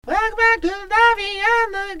Welcome back to Davy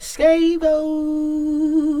and the Scavo.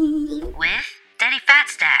 With Daddy Fat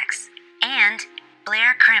Stacks and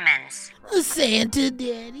Blair Crimmins. Santa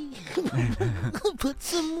Daddy, put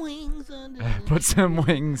some wings on the Put some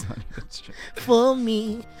wings on the tree. for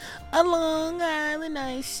me. A Long Island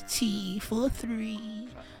iced tea for 3.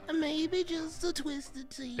 And maybe just a twisted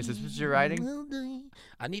tea. Is this what you're writing?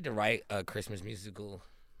 I need to write a Christmas musical.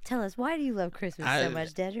 Tell us, why do you love Christmas so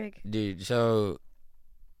much, Dedrick? Dude, so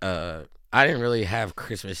I didn't really have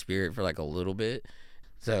Christmas spirit for like a little bit.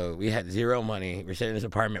 So we had zero money. We're sitting in this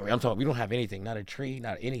apartment. I'm talking, we don't have anything, not a tree,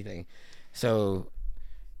 not anything. So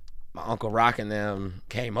my Uncle Rock and them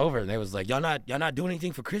came over and they was like, y'all not doing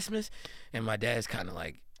anything for Christmas? And my dad's kind of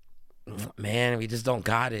like, man, we just don't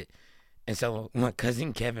got it. And so my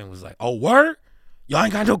cousin Kevin was like, oh, word? Y'all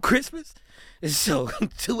ain't got no Christmas? And so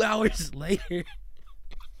 2 hours later,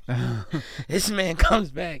 this man comes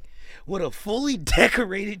back with a fully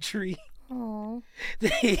decorated tree Aww.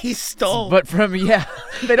 that he stole. But from, they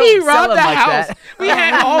don't He sell robbed them the like house. that. We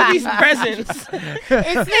had all these presents. It's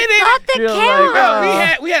not the You're carol.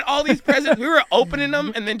 like, We had all these presents. We were opening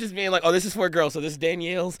them and then just being like, oh, this is for a girl. So this is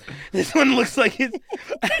Danielle's. This one looks like it's.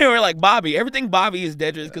 And we're like, Bobby. Everything Bobby is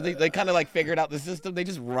Dedra's because they kind of like figured out the system. They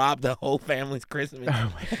just robbed the whole family's Christmas.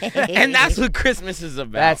 And that's what Christmas is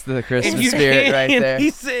about. That's the If Christmas you spirit right can- there. He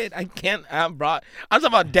said, I'm talking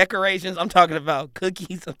about decorations. I'm talking about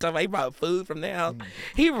cookies. I'm talking about, he brought food from their house.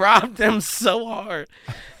 He robbed them so hard.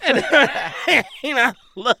 And, I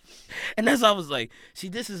love, and that's why I was like, see,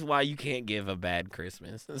 this is why you can't give a bad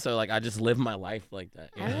Christmas. And so, like, I just live my life like that.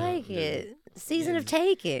 I like it. Season of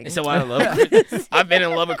taking. And so I love I've been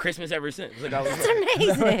in love with Christmas ever since. Like, That's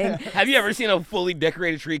amazing. have you ever seen a fully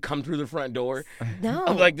decorated tree come through the front door? No.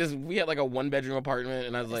 I'm like this. We had like a 1-bedroom apartment,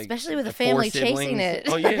 and I was like, Especially with a 4 family siblings. chasing it.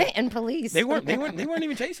 Oh yeah, And police. they weren't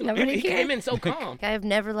even chasing him. Nobody He cared. came in so calm. I've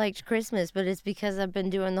never liked Christmas, but it's because I've been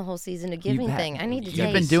doing the whole season of giving thing. I need to You've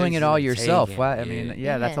take. been doing it all Season of yourself. taking, Wow, I yeah.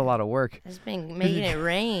 mean, that's a lot of work. I've just been making it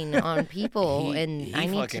rain on people, and he I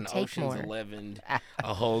need to fucking take Ocean's more. 11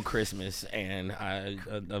 a whole Christmas, and I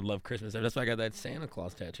love Christmas. That's why I got that Santa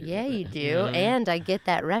Claus tattoo. Yeah, you do. Mhm. And I get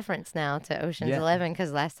that reference now to Ocean's Yeah. 11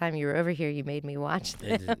 because last time you were over here, you made me watch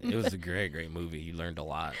it. It was a great movie. You learned a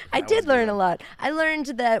lot. I That did was learn good. a lot. I learned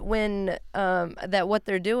that when that what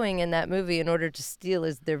they're doing in that movie in order to steal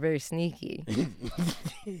is they're very sneaky.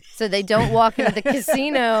 So they don't walk into the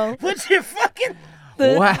casino. What's your fucking?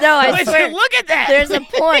 Wow. No, I Wait, swear. look at that. There's a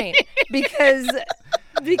point because.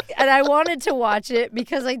 And I wanted to watch it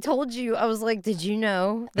because I told you, I was like, did you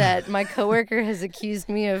know that my coworker has accused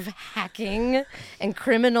me of hacking and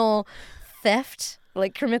criminal theft?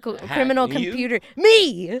 Like criminal you? computer.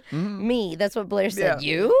 Me. That's what Blair said.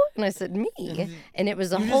 Yeah. You? And I said, me. And it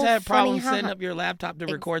was a You whole just had funny problems setting ha-ha. up your laptop to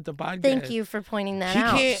record the podcast. Thank you for pointing that She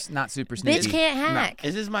out. can't- It's not super sneaky. Bitch can't hack.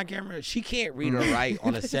 Is this my camera? She can't read or write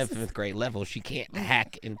on a 7th grade level. She can't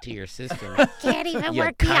hack into your system. Can't even You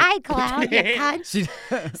work the cunt. iCloud, you cunt.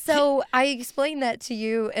 She- So I explained that to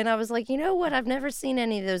you, and I was like, you know what? I've never seen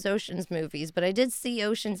any of those Oceans movies, but I did see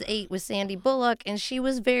Ocean's 8 with Sandy Bullock, and she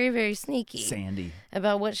was very, very sneaky Sandy.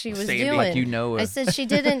 about what she was Sandy. doing. Like you know her. I said she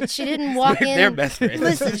didn't walk in. They're best friends.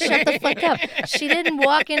 Listen, shut the fuck up. She didn't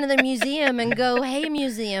walk into the museum and go, "Hey,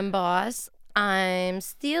 museum boss, I'm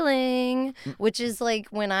stealing," which is like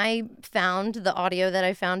when I found the audio that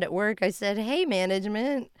I found at work. I said, "Hey,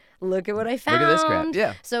 management, look at what I found." Look at this crap.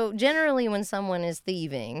 Yeah. So generally, when someone is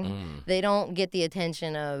thieving, they don't get the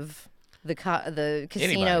attention of the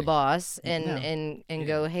casino Anybody. boss and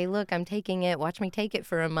go, "Hey, look, I'm taking it. Watch me take it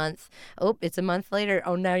for a month. Oh, it's a month later.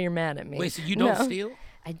 Oh, now you're mad at me." Wait, so you don't No, steal?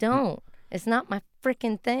 I don't. It's not my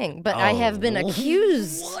freaking thing. But I have been Oh.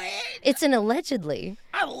 accused. What? It's an allegedly.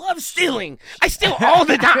 I love stealing. I steal all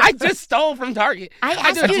the time. I just stole from Target. I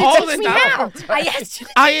asked do you to all teach the me time. how. I asked you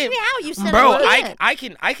to I teach am- me how. You said Bro, I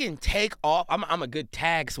I can take off. I'm a good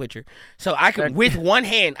tag switcher, so I can with one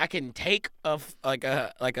hand I can take like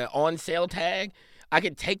a on sale tag. I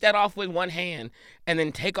can take that off with one hand and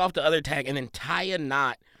then take off the other tag and then tie a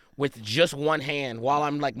knot with just one hand while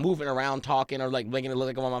I'm like moving around talking or like making it look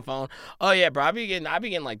like I'm on my phone. Oh yeah, bro, I be getting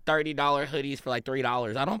like $30 hoodies for like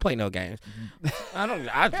 $3. I don't play no games.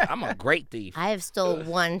 I'm a great thief. I have stole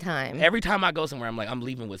one time. Every time I go somewhere, I'm like, I'm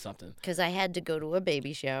leaving with something. Because I had to go to a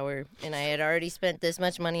baby shower, and I had already spent this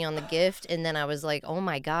much money on the gift, and then I was like, oh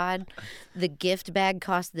my God, the gift bag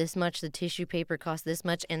cost this much, the tissue paper cost this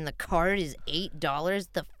much, and the card is $8.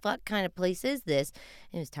 The fuck kind of place is this?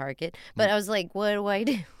 It was Target. But I was like, what do I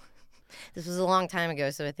do? This was a long time ago,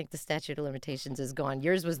 so I think the statute of limitations is gone.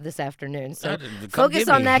 Yours was this afternoon, so Come focus get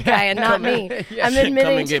on me. that guy and not me. I'm Come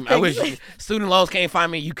admitting and to get me. I wish things. student loans can't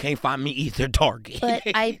find me. You can't find me either, Target. But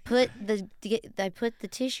I put the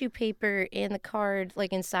tissue paper and the card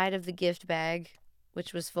like inside of the gift bag,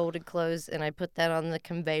 which was folded clothes, and I put that on the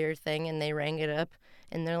conveyor thing, and they rang it up.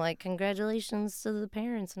 And they're like, congratulations to the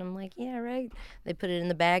parents. And I'm like, yeah, right. They put it in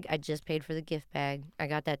the bag. I just paid for the gift bag. I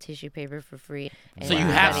got that tissue paper for free. And So you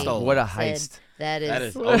have everybody stolen. What a said, heist. That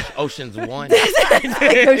is Ocean's 1.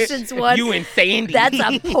 Ocean's 1. You and Sandy. That's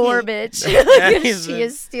a poor bitch. is She a-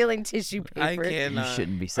 is stealing tissue I paper. You cannot.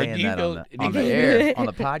 shouldn't be Or saying do you that know- on do the you- air, on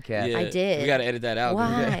the podcast. Yeah, I did. We got to edit that out.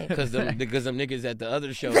 Why? Because them niggas at the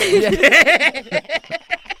other show.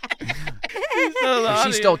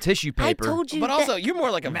 She stole tissue I paper. told you But that- also, you're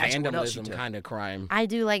more like a Imagine what else she vandalism took. kind of crime. I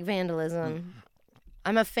do like vandalism.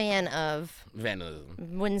 I'm a fan of.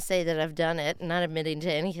 Vandalism. Wouldn't say that I've done it. Not admitting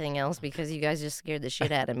to anything else because you guys just scared the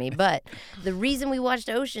shit out of me. But the reason we watched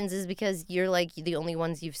Oceans is because you're like the only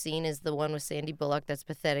ones you've seen is the one with Sandy Bullock. That's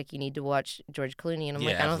pathetic. You need to watch George Clooney. And I'm Yeah,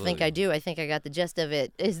 like, I don't think I absolutely. do. I think I got the gist of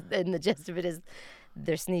it. And the gist of it is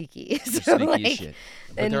they're sneaky. They're So, sneaky as like, shit.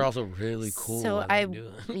 But and they're also really cool. So while they I, do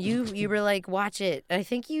it. you were like, watch it. I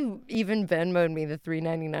think you even Venmo'd me the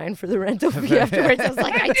 $3.99 for the rental fee afterwards. I was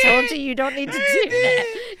like, I told you don't need to do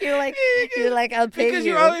that. You're like, I'll pay Because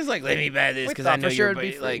you. you're always like, let me buy this We because I thought know for sure you're it'd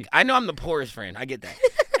be free. like, I know I'm the poorest friend. I get that.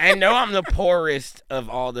 I know I'm the poorest of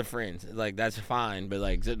all the friends. Like that's fine, but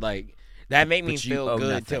like that made me But you feel owe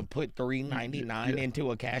good to nothing. put $3.99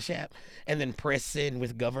 into a Cash App and then press send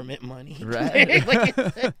with government money. Right. Like,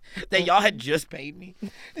 that y'all had just paid me.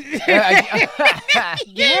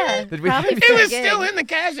 Yeah, Did we- probably It was forget. still in the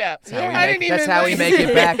Cash App. That's how we make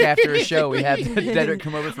it back after a show. We have Dedrick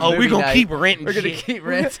come over from Oh, we movie gonna night. keep renting. We're gonna shit. keep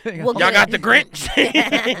renting. Well, Y'all got the Grinch?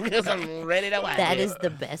 Because I'm ready to watch That it. is the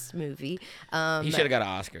best movie. He should have got an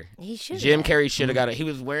Oscar. He should. Jim Carrey should have got it. He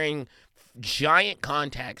was wearing giant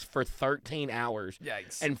contacts for 13 hours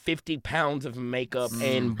Yikes. and 50 pounds of makeup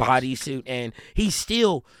and bodysuit, and he's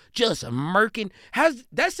still just murking.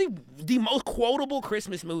 That's the most quotable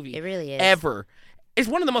Christmas movie It really is. ever. It's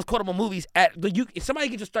one of the most quotable movies. Somebody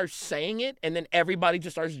can just start saying it, and then everybody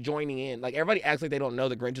just starts joining in. Like everybody acts like they don't know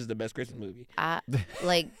The Grinch is the best Christmas movie.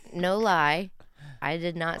 Like, no lie, I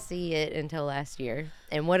did not see it until last year.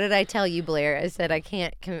 And what did I tell you, Blair? I said I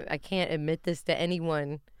can't admit this to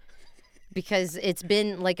anyone. Because it's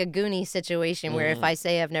been like a Goonies situation where if I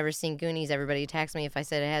say I've never seen Goonies, everybody attacks me. If I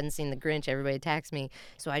said I hadn't seen The Grinch, everybody attacks me.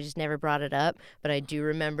 So I just never brought it up. But I do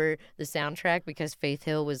remember the soundtrack because Faith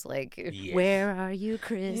Hill was like, Yes. "Where are you,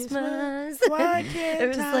 Christmas?" Why can't It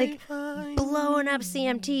was I like find blowing up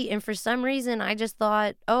CMT. And for some reason, I just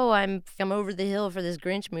thought, oh, I'm over the hill for this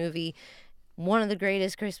Grinch movie. One of the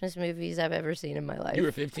greatest Christmas movies I've ever seen in my life. You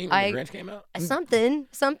were 15 when I- The Grinch came out?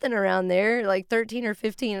 Something around there, like 13 or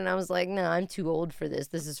 15, and I was like, no, I'm too old for this.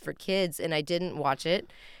 This is for kids, and I didn't watch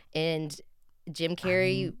it. And Jim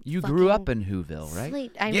Carrey, You grew up in Whoville,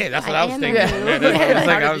 right? Yeah, that's what I was am thinking. a Yeah, Who. that's what I was How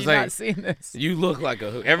like, did I was you like, not seen this? You look like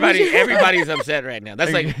a who. Everybody's upset right now.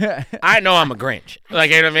 That's like, I know I'm a Grinch.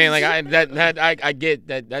 Like, you know what I mean? Like, I get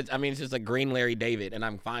that. That's, I mean, it's just like Green Larry David, and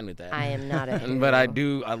I'm fine with that. I am not a hero. But I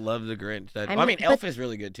love the Grinch. I mean, Elf is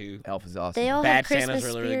really good too. Elf is awesome. They all Bad have Christmas Santa's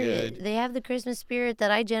really, really spirit. good. They have the Christmas spirit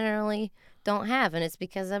that I generally don't have, and it's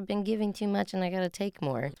because I've been giving too much and I gotta take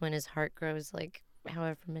more. When his heart grows like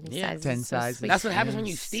however many Yeah. sizes. 10 so sizes. sweet. That's what happens when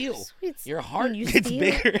you So steal. sweet. Your When heart you gets steal.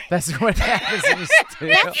 bigger. That's what happens when you steal.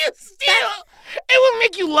 If you steal, it will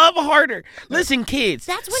make you love harder. Listen, kids.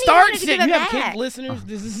 That's when you start wanted to stealing. give You it have back. kids, listeners.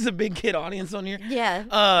 This is a big kid audience on here. Yeah.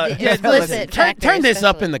 Yeah, explicit listen, factor, turn this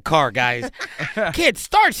up especially. in the car, guys. Kids,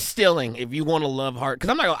 start stealing if you want to love hard.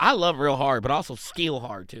 Because I'm not gonna, I love real hard, but I also steal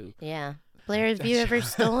hard too. Yeah. Blair, have you ever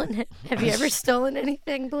stolen? Have you ever stolen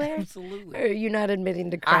anything, Blair? Absolutely. Or are you not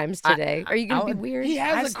admitting to crimes today? Are you gonna be weird? He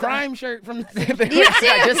has I a st- crime shirt from.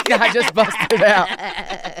 I just busted out.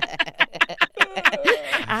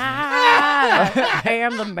 I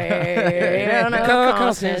am the man of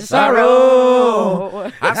constant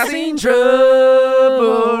sorrow. I've seen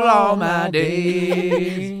trouble all my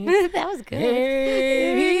days. That was good.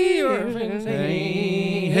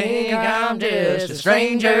 Hey, I'm just a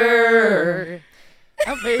stranger.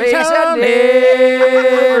 A face I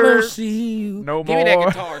never see you. No Give me that more.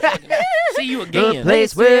 guitar. So I can see you The again.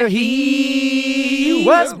 place where he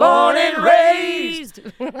was born and raised.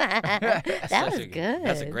 That That's was a- good.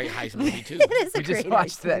 That's a great heist movie too. It is a We just great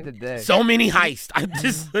watched idea. that today. So many heists. I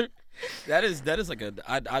just that is like a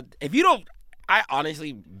if you don't, I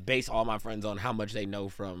honestly base all my friends on how much they know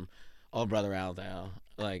from Oh Brother Aldow.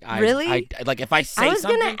 Like Really? like if I say I was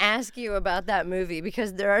something, gonna ask you about that movie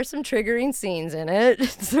because there are some triggering scenes in it.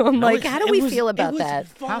 So I'm No, like, it's- how do it we was- feel about it was that?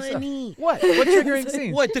 Funny. What triggering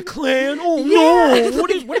scene? What, the Klan? Oh no! What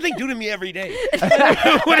do they do to me every day?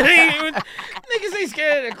 What do niggas ain't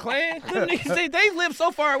scared of the Klan. Niggas, they live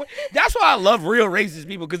so far away. That's why I love real racist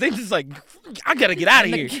people, because they just like, I gotta get out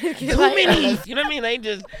of here. Too many. You know what I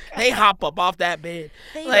mean? They hop up off that bed.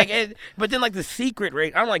 But then like the secret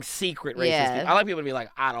race, I'm like secret racist. Yeah. People. I like people to be like,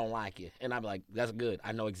 I don't like you, and I'm like, that's good.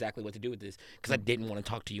 I know exactly what to do with this because I didn't want to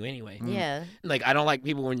talk to you anyway. Yeah. Like I don't like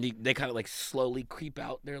people when they kind of like slowly creep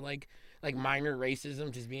out. They're like minor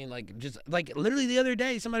racism, just being like, just like literally the other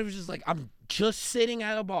day, somebody was just like, I'm just sitting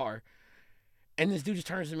at a bar, and this dude just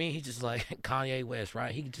turns to me. He's just like, Kanye West,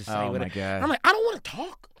 right? He can just say Oh whatever. my God. I'm like, I don't want to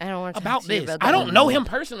talk I don't want to about talk to you this. about I that don't know anymore. him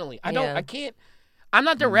personally. I don't. Yeah. I can't. I'm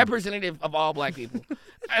not the representative of all black people,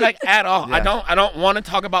 like at all. Yeah. I don't want to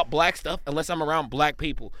talk about black stuff unless I'm around black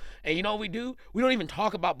people. And you know what we do? We don't even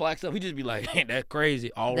talk about black stuff. We just be like, hey, that's crazy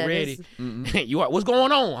already. You are. What's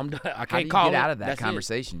going on? I'm done. I How do can't you call get it. out of that That's it.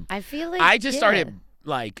 conversation? I feel like I just yeah. started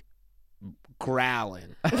like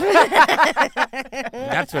growling. That's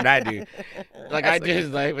what I do. Like I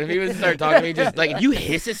just like when people start talking to me, just like if you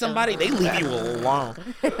hiss at somebody, they leave you alone.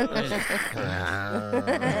 That's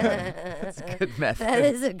a good method. That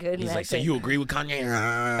is a good He's method. like, so you agree with Kanye?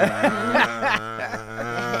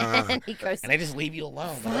 And he goes, And they just leave you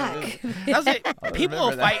alone. fuck. That's it. People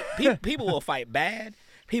will remember fight. People will fight bad.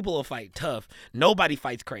 People will fight tough. Nobody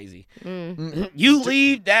fights crazy. Mm. You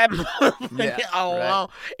leave that Yeah, alone. right.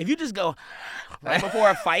 If you just go right before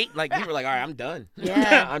a fight, like people are like, all right, I'm done.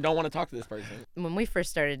 Yeah. I don't want to talk to this person. When we first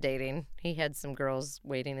started dating, he had some girls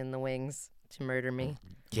waiting in the wings to murder me.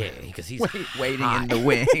 Yeah, because he's Waiting hot. in the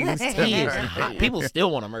wings. He is hot. People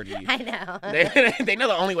still want to murder you. I know. They know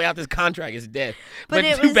the only way out this contract is death. But But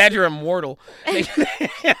it too was- bad you're immortal.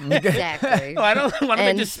 Exactly. Why don't they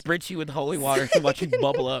And- just spritz you with holy water and watch you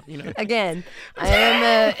bubble up? You know. Again, I am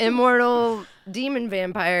an immortal demon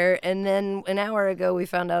vampire, and then an hour ago we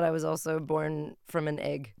found out I was also born from an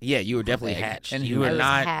egg, Yeah, you were definitely Egg. hatched. And You he were was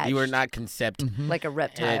not. You were hatched. not concept. like a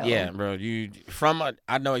reptile. Yeah, bro. You from a.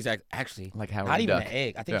 I know exactly. Actually, Like Howard not the even Duck. an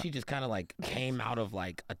egg. I think Yeah. she just kind of like came out of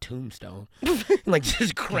like a tombstone, like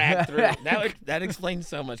just cracked through. That explains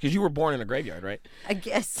so much because you were born in a graveyard, right? I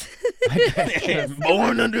guess.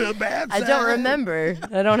 Born under a bad. I don't remember.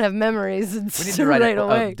 I don't have memories. It's We need to write right a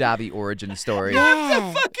away. Dobby origin story.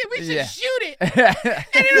 Yeah. Fucking, we should Yeah. shoot it,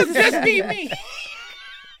 and it'll just be me.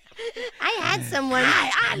 I had someone.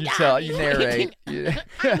 You narrate. Yeah.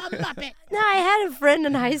 No, I had a friend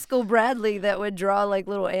in high school, Bradley, that would draw like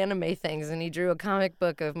little anime things, and he drew a comic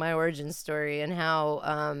book of my origin story and how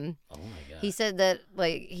Oh my god. he said that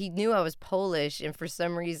like he knew I was Polish, and for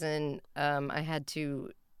some reason I had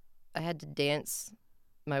to dance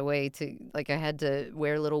my way to, like, I had to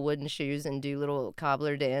wear little wooden shoes and do little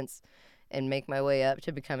cobbler dance and make my way up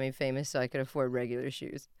to becoming famous so I could afford regular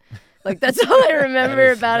shoes. Like, that's all I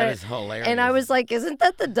remember about that it. is hilarious. And I was like, isn't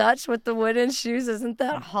that the Dutch with the wooden shoes? Isn't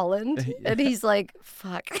that Holland? And he's like,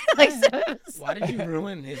 fuck. Like, so it was Why did you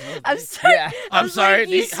ruin his? Whole I'm thing? sorry. Yeah. I I'm was sorry. Like,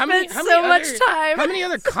 he How many- spent how many so much other- time. How many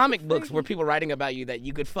other comic books were people writing about you that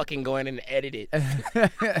you could fucking go in and edit it?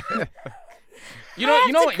 You know have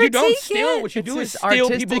to what? You don't critique steal. it. What you It's do is his steal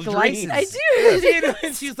artistic people's license. dreams. I do.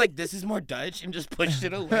 And she's like, "This is more Dutch," and just pushed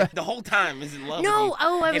it away. The whole time is in love. No, with you.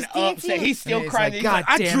 oh, I was and dancing. upset. He's still And he's crying. like, He's "God like,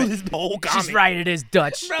 I damn drew it. this whole comic, She's right. It is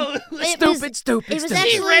Dutch. bro." Stupid. it was stupid.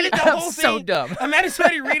 He read it the I'm whole so thing. dumb. Imagine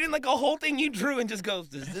somebody reading like a whole thing you drew and just goes,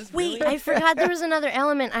 "Does this Wait, really?" I forgot there was another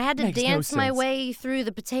element. I had to Makes no dance my sense. way through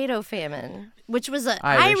the potato famine, which was an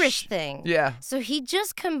Irish. Irish thing. Yeah. So he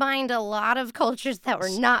just combined a lot of cultures that were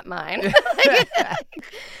not mine.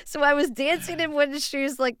 So I was dancing in wooden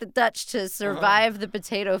shoes like the Dutch to survive the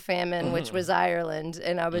potato famine, which was Ireland.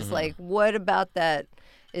 And I was like, what about that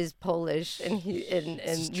is Polish? And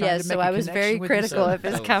Just trying yeah, to so make a I was very connection with critical yourself.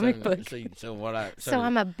 of his comic book. So So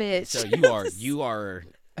I'm a bitch. So you are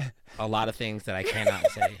a lot of things that I cannot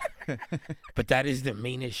say. But that is the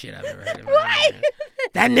meanest shit I've ever heard in my life. man.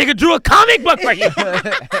 That nigga drew a comic book for you.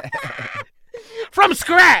 From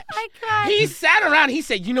scratch. I cried. He sat around. He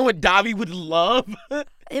said, "You know what Dobby would love?"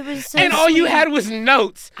 It was so And all you sweet. had was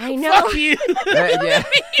notes. I know. Fuck you. Yeah.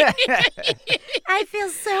 I feel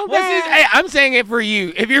so What's his, bad. hey, I'm saying it for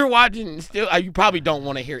you. If you're watching, still, you probably don't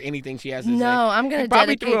want to hear anything she has to say. No, I'm gonna He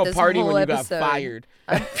probably dedicate threw a this party whole when you episode. got fired.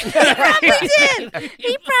 He probably did.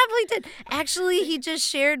 He probably did. Actually, he just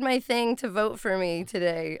shared my thing to vote for me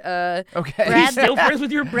today. Okay. Brad- He's still friends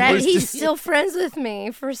with your Brad, boys. he's still friends with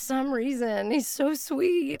me for some reason. He's so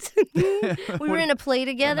sweet. We were in a play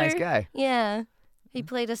together. nice guy. Yeah. He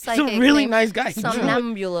played a He's psychic. a really named nice guy.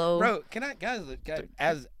 Somnambulo. Bro, can I,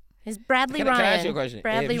 as It's Bradley can, Ryan. can I ask you a question?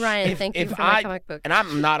 Bradley Ryan, thank you for my comic book. And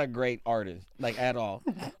I'm not a great artist, like at all.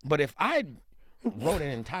 But if I wrote an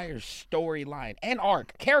entire storyline and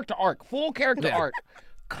character arc, full character arc,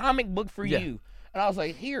 comic book for you, and I was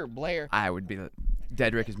like, here, Blair. I would be like,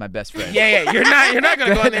 Dedrick is my best friend. Yeah, you're not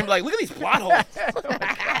gonna go in there and be like, look at these plot holes.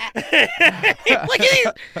 Look at these.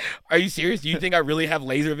 Are you serious? Do you think I really have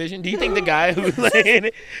laser vision? Do you think the guy who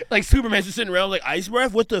like Superman's just sitting around like ice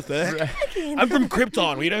breath? What the fuck? I'm from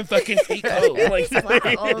Krypton. We don't fucking speak code. Like,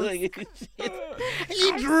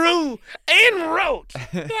 he drew and wrote.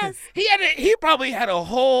 Yes. He probably had a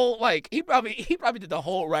whole like he probably did the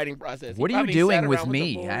whole writing process. What are you doing with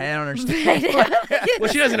me? I don't understand.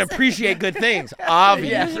 Well, she doesn't appreciate good things.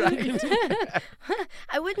 Obviously.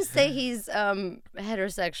 I wouldn't say he's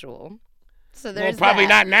heterosexual. So Well, there's probably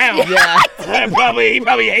that. not now. Yeah. He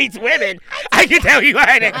probably hates women. I can tell you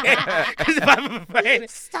right.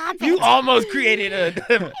 Stop it. You almost created a.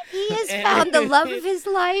 He has found the love of his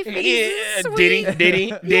life. And he's sweet. Did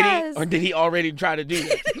he? Yes. Or did he already try to do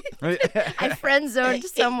that? I friend zoned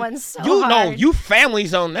someone so You know, hard. you family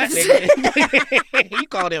zone that nigga. You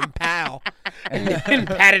called him pal and then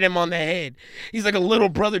patted him on the head. He's like a little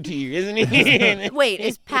brother to you, isn't he? Wait,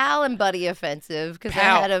 is pal and buddy offensive? Because I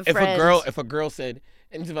Pal. had a If friend. a girl said,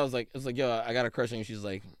 and if I was like, yo, I got a crush on you. She's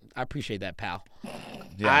like, I appreciate that, pal.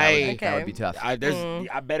 Yeah, that would be tough. I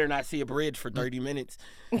better not see a bridge for 30 minutes.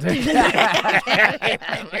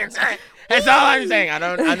 That's all I'm saying.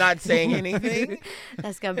 I'm not saying anything.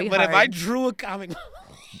 That's gonna be But hard. if I drew a comic,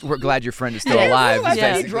 We're glad your friend is still alive. I is you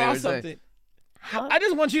basically draw what we're saying. something. I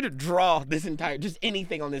just want you to draw this just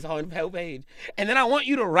anything on this whole page, and then I want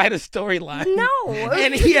you to write a storyline. No.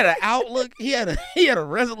 And he had an outlook, he had a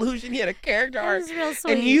resolution, he had a character That arc, was real and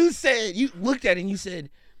sweet. you looked at it and you said,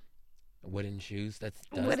 "Wooden shoes." That's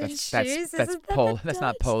Wooden That's shoes? that's Isn't that Pol- the that's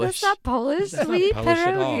not Dutch? Polish. That's not Polish. That's not Sweet Polish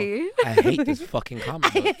at all. pierogi. I hate this fucking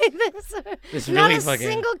comic book. It's Not really a fucking.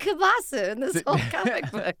 single kielbasa in this whole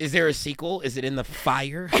comic book. Is there a sequel? Is it in the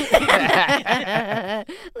fire? Let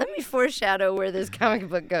me foreshadow where this comic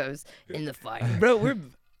book goes. In the fire. Bro,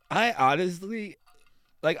 I honestly,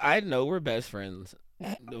 like, I know we're best friends,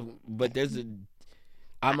 but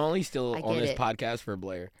I'm only still I on get this it. podcast for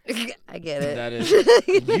Blair. I get it. That is,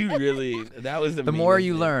 you really, that was The more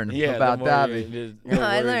you learn about Davi. No,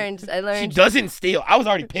 I learned. She doesn't steal. I was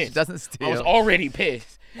already pissed. She doesn't steal. I was already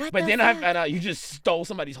pissed. What But the then I fuck? found out you just stole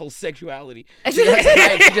somebody's whole sexuality. That's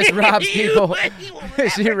right. She just robs people.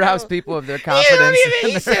 She robs people of their confidence.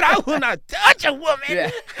 He said, I will not touch a woman. Yeah.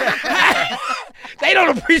 They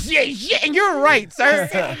don't appreciate shit. And you're right, sir.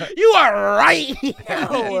 You are right.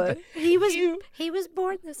 No, he was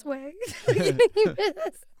born this way.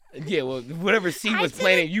 Yeah, well, whatever seed I was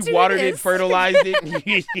planted, didn't you do watered it, this. fertilized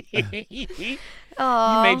it. You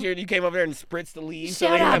Aw. made sure you came over there and spritzed the leaves. so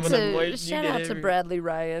they Shout out have enough moisture. shout out to Bradley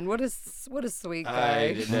Ryan. What a sweet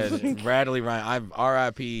guy. Bradley Ryan. I'm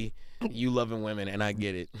R.I.P. You loving women, and I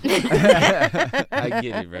get it. I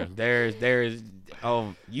get it, bro. There's.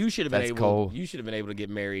 Oh, you should have been That's able. cold. You should have been able to get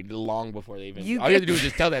married long before they even. You All you have to get- do is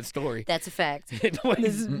just tell that story. That's a fact.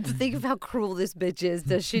 Think of how cruel this bitch is.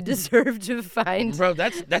 Does she deserve to find Bro,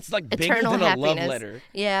 that's like bigger eternal than happiness? a love letter.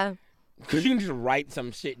 Yeah, Because you can just write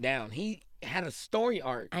some shit down. He had a story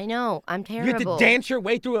arc. I know. I'm You had terrible. to dance your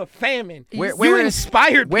way through a famine. Where you is-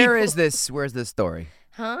 inspired Where people. is this? Where's this story?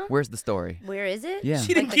 Huh? Where's the story? Where is it? Yeah.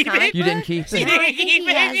 She didn't Like the keep comic it. You didn't book? keep She it. didn't think keep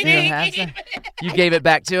he has it. You don't have to? You gave it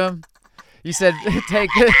back to him. You said, "Take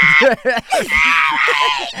it."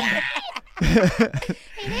 You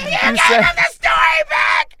gave him the story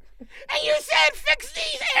back, and you said fix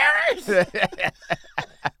these errors.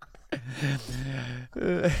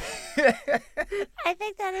 I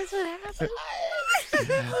think that is what happened.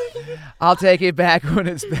 I'll take it back when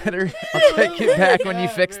it's better. I'll take it back when you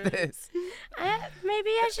fix this. Maybe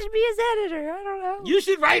I should be his editor. I don't know. You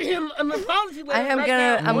should write him an apology letter. I am right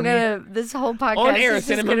gonna. now. I'm gonna. This whole podcast air, is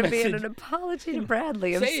send just him a gonna be an message. apology to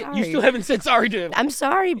Bradley. I'm Say it. sorry. You still haven't said sorry to him. I'm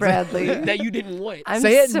sorry, Bradley. That you didn't want. I'm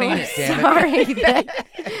Say it and so mean it, damn it. sorry that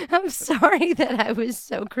I'm sorry that I was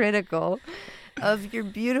so critical of your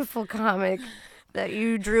beautiful comic that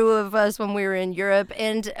you drew of us when we were in Europe.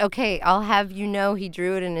 And okay, I'll have you know he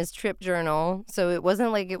drew it in his trip journal, so it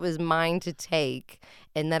wasn't like it was mine to take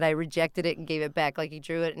and that I rejected it and gave it back. Like he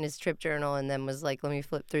drew it in his trip journal and then was like, "Let me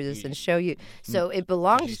flip through this and show you." So it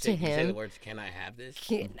belonged You to say the him. words, "Can I have this?"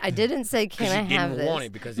 I didn't say, "Can I you have didn't this?" want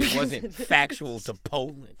it because it wasn't factual to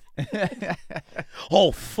Poland.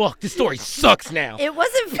 Oh fuck! This story sucks now. It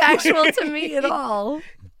wasn't factual to me at all.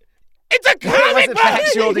 It's a It comic wasn't book.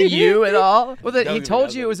 factual to you at all. Well, That he was- told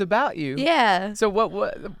that you it was- was about you. Yeah. So what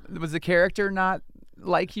was the character not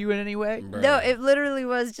like you in any way? No, it literally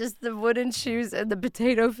was just the wooden shoes and the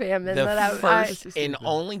potato famine The that I first and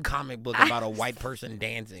only comic book about a white person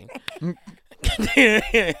dancing.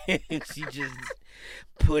 She just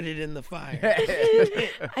put it in the fire.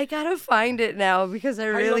 I gotta find it now because I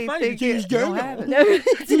really think You don't have it. No,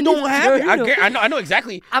 it's You in don't his have it. journal. I know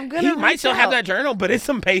exactly. I'm gonna He might reach still have out. that journal, but it's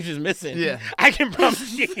some pages missing. Yeah. I can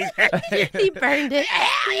promise you. He burned it.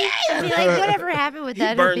 I'd be like, whatever happened with that? He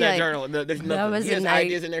He'd burned be that like, journal. There's nothing. was He a has night.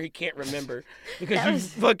 ideas in there he can't remember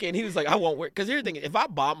because he was like, I won't wear. Because here's the thing: if I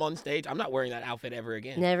bomb on stage, I'm not wearing that outfit ever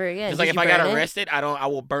again. Never again. It's like Did if you I got burn it? arrested, I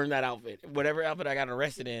will burn that outfit. Whatever outfit I got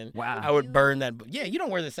arrested in, Wow. I would burn that. Yeah, you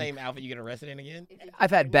don't wear the same outfit you get arrested in again.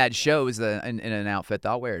 I've had bad shows in an outfit.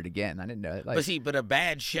 I'll wear it again. I didn't know it. Like, But a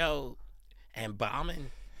bad show and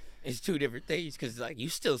bombing is two different things. Because like you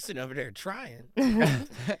still sitting over there trying.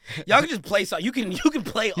 Y'all can just play. You can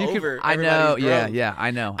play over. I know. everybody's Yeah, drums. yeah,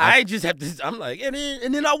 I know. I just have to. I'm like, and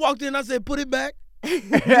then I walked in. And I said, put it back.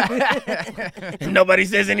 And nobody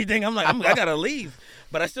says anything. I'm like, I gotta leave,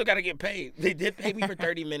 but I still gotta get paid. They did pay me for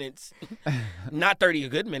 30 minutes, not 30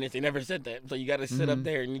 good minutes. They never said that. So you gotta sit up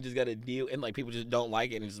there and you just gotta deal. And like people just don't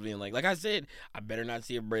like it and just being like I said, I better not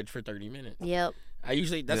see a bridge for 30 minutes. Yep. I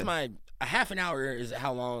usually a half an hour is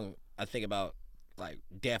how long I think about like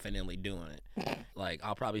definitely doing it. Like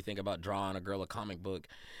I'll probably think about drawing a girl a comic book.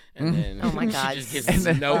 And then Oh my God. she just gives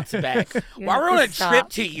me notes back. While we're on a trip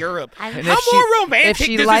to Europe, And how if she- more if romantic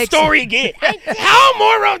she does the likes- story get? How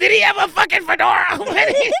more romantic? Did he have a fucking fedora?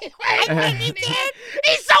 I think he did.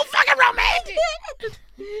 He's so fucking romantic.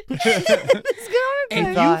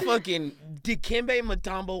 And God. you fucking Dikembe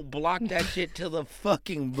Mutombo blocked that shit to the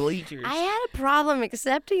fucking bleachers. I had a problem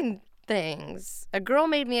accepting things. A girl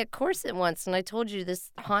made me a corset once, and I told you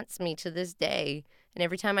this haunts me to this day. And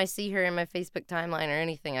every time I see her in my Facebook timeline or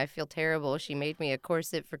anything, I feel terrible. She made me a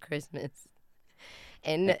corset for Christmas.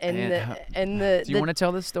 And the Do you want to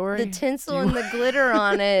tell this story? the tinsel and the glitter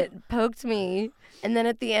on it poked me. And then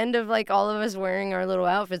at the end of like all of us wearing our little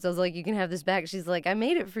outfits, I was like, "You can have this back." She's like, "I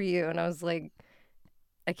made it for you," and I was like,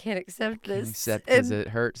 "I can't accept this." Except because And it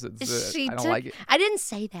hurts. she I don't took, like it. I didn't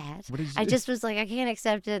say that. What did you I do? just was like, "I can't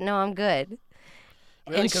accept it. No, I'm good."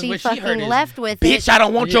 Really? And 'Cause she what she heard fucking is, left with Bitch, it. I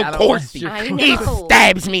don't want Yeah, your I don't want corset. your I He know.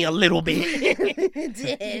 stabs me a little bit. It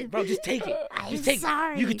did. Bro, just take it. I'm Just take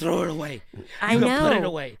sorry. it. You can throw it away. I You know. can put it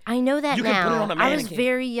away. I know that You can now. put it on a I was mannequin.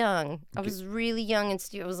 very young. I was really young and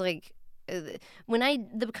stupid. I was like, when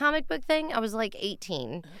the comic book thing, I was like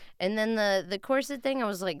 18, and then the corset thing, I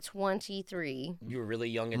was like 23. You were really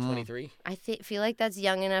young at 23? I feel like that's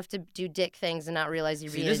young enough to do dick things and not realize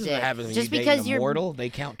you're See, being this a is dick. what happens when Just you because date an you're immortal. They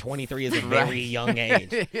count 23 as a very young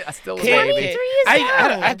age. Yeah, I still Kid, 23 is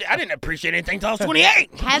I didn't appreciate anything until I was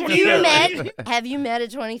 28. Have you met a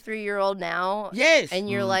 23-year-old now? Yes. And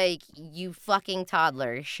you're like, you fucking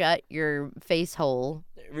toddler, shut your face hole.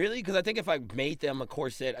 Really? Because I think if I made them a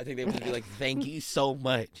corset, I think they would just be like, thank you so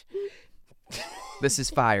much. This is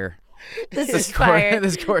fire. This is fire.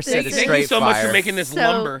 This corset This is is- Thank straight you so much fire. for making this So-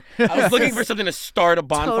 lumber. I was looking for something to start a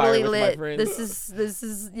bonfire Totally with my lit. friends. This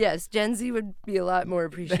is yes. Gen Z would be a lot more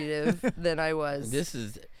appreciative than I was. This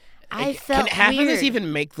is. I Can felt half of this weird.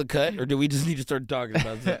 even make the cut, or do we just need to start talking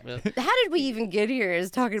about it? How did we even get here? Is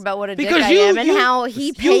talking about what a Because dick I am and how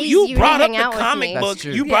he pays you brought to up hang the out comic with me. book. That's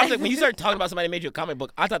true. You brought Yeah. when you started talking about somebody who made you a comic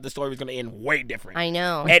book. I thought the story was going to end way different. I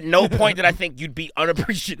know. At no point did I think you'd be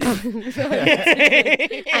unappreciative.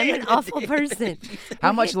 I'm an awful person.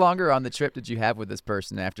 How much longer on the trip did you have with this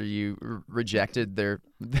person after you rejected their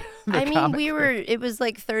I mean, comic we book? were. It was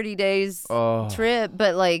like 30 days Oh. trip,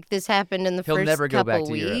 but like this happened in the He'll first never go back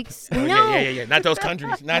couple to Europe. weeks. Oh, No. yeah. Not those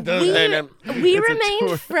countries. Not those. We It's a remained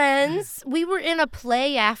tour. friends. We were in a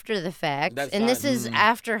play after the fact, That's and this fine. is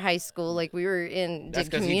after high school. Like we were in That's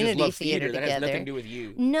did because he just community loves theater theater. That together. has nothing to do with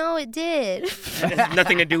you. No, it did. That has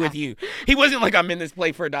nothing to do with you. He wasn't like, I'm in this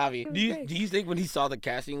play for Davi. Do you think when he saw the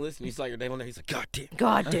casting list and he saw your name on there, he's like, God damn.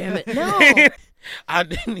 God damn it! No.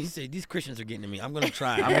 He said, these Christians are getting to me. I'm going to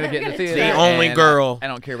try. I'm gonna get in the theater. The only and girl. I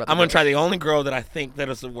don't care about. I'm the going to try the only girl that I think that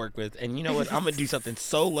us will work with. And you know what? I'm going to do something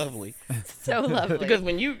so lovely. So lovely. Because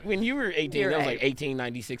when you were 18, You're that was right. like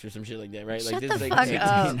 1896 or some shit like that, right? Shut like the is fuck like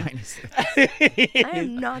up. 1996. I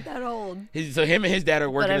am not that old. So him and his dad are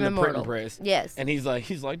But working I'm in the printing immortal. press. Yes. And he's like,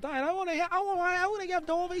 Dad, I want to get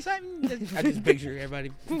Dolby something. I just picture everybody.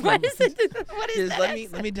 What is it? What is Just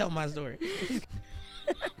that? let me tell my story.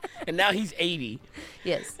 And now he's 80.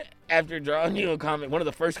 Yes. after drawing you a one of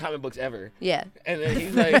the first comic books ever. Yeah. And then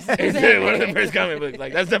he's like, it's one of the first comic books.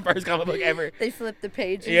 Like, that's the first comic book ever. They flip the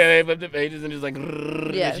pages. Yeah, they flip the pages and just like,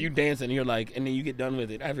 Yeah. you dancing. And you're like, and then you get done with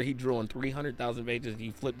it. After he drew on 300,000 pages, he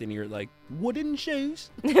flipped and you're like, wooden shoes.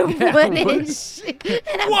 What is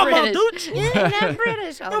and I'm What, my British. dude? Yeah, and I'm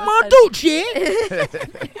British. all of a My sudden. dude, yeah?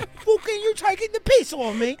 Fucking you taking the piss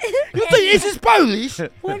on me? You think this is Polish?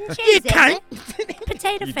 Wooden You shoes, cunt.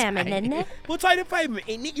 Potato famine, isn't it? What's that favourite,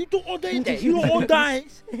 isn't it? You don't ordain this. You don't ordain.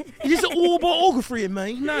 Is this an autobiography of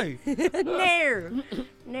me? No. No.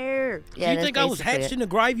 No. Yeah, you think I was hatched in a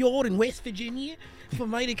graveyard in West Virginia for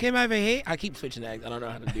me to come over here? I keep switching acts. I don't know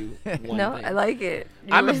how to do one No, thing. I like it.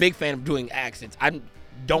 I'm a big fan of doing accents. I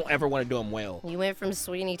don't ever want to do them well. You went from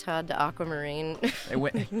Sweeney Todd to Aquamarine. It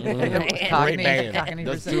went Great Cockney, band. Cockney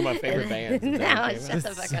Those are two of my favorite bands. Now shut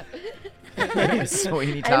the fuck up.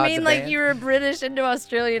 Sweeney Todd. I mean, the like band. you were British into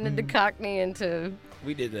Australian into Cockney into.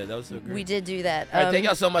 We did that. That was so great. We did do that. All right, thank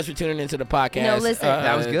y'all so much for tuning into the podcast. No, listen.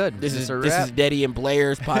 That was good. This This is is a this wrap. is Deddy and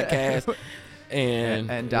Blair's podcast,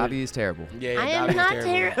 and Dobby is terrible. Yeah, I Dobby's am not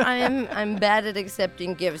terrible. I'm bad at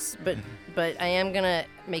accepting gifts, but I am gonna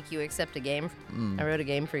make you accept a game. I wrote a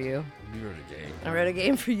game for you. You wrote a game. I wrote a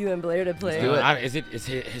game for you and Blair to play. do it. Is it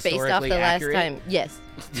historically Based off the accurate? last time. Yes.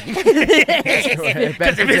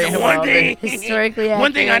 Best If it's game of one all thing, Historically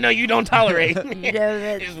one thing I accurate. know you don't tolerate. You know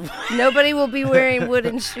that is- nobody will be wearing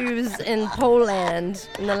wooden shoes in Poland,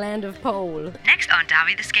 in the land of Pole. Next on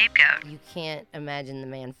Dobby the Scapegoat. You can't imagine the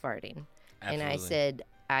man farting. And I Absolutely. said,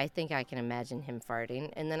 I think I can imagine him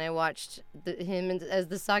farting. And then I watched as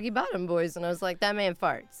the Soggy Bottom Boys, and I was like, that man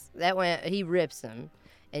farts. He rips him.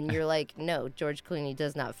 And you're like, no, George Clooney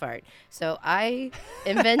does not fart. So I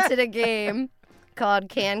invented a game called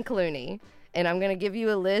Can Clooney. And I'm going to give you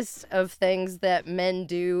a list of things that men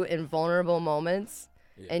do in vulnerable moments.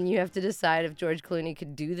 And you have to decide if George Clooney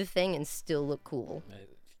could do the thing and still look cool.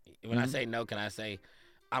 When I say no, can I say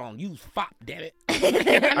I don't use fop? Damn it!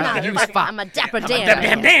 I'm a dapper Dan.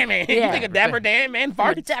 Damn, man. man! Yeah. You think a dapper Dan man I'm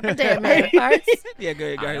a farts? dapper Dan man farts. Yeah, go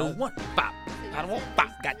ahead. I don't want fop. I don't want fop.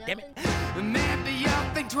 God damn it! Maybe you'll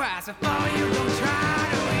think twice before you go try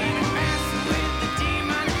to even mess with the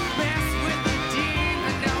demon. Mess with the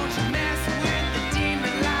demon. Don't you mess with the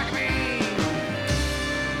demon like me.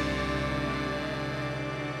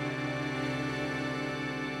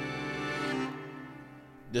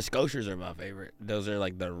 The Scotias are my favorite. Those are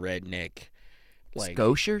like the redneck, like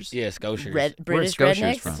Scotias? Yeah, Scotias. British Scotias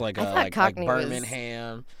rednecks. from? It's like I thought like Cockney was-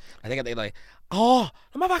 Birmingham. I think they like. Oh,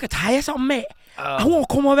 I'm about to tell you something, mate. I want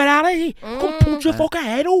to come over out of here. Come punch your fucking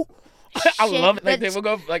head off. I Shit, love it. Like they that's- will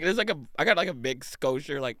go like there's like I got like a big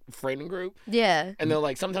Scotia like friend group, Yeah. and they're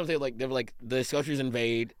like sometimes they're like the Scotias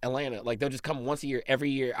invade Atlanta. Like they'll just come once a year,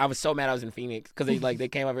 every year. I was so mad I was in Phoenix because they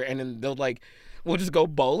came over and then they'll like. We'll just go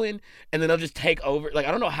bowling, and then they'll just take over. Like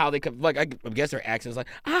I don't know how they could. Like I guess their accents like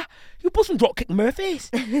You put some drop kick Murphys.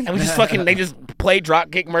 and we just fucking they just play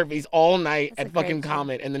drop kick Murphys all night That's at a fucking great show.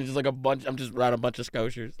 Comet, and then just like a bunch. I'm just writing a bunch of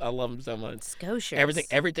Scotias. I love them so much. Scotias.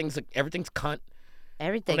 Everything's cunt.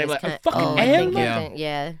 Everything they're is like, kind fucking oh, I hell think yeah. everything-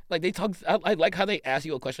 yeah. Like they talk. I like how they ask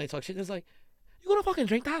you a question. They talk shit. It's like you gonna fucking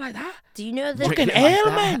drink that like that? Do you know the Fucking hell,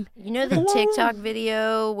 man. you know the TikTok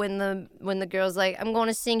video when the girl's like, I'm going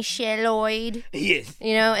to sing Shelloid, Yes.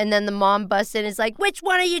 you know, and then the mom busts in and is like, which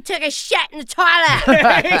one of you took a shit in the toilet?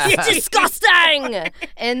 It's disgusting.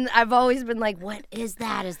 And I've always been like, what is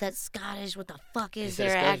that? Is that Scottish? What the fuck is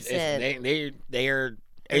their accent? They are. They're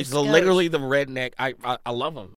It's Scottish. literally the redneck. I love them.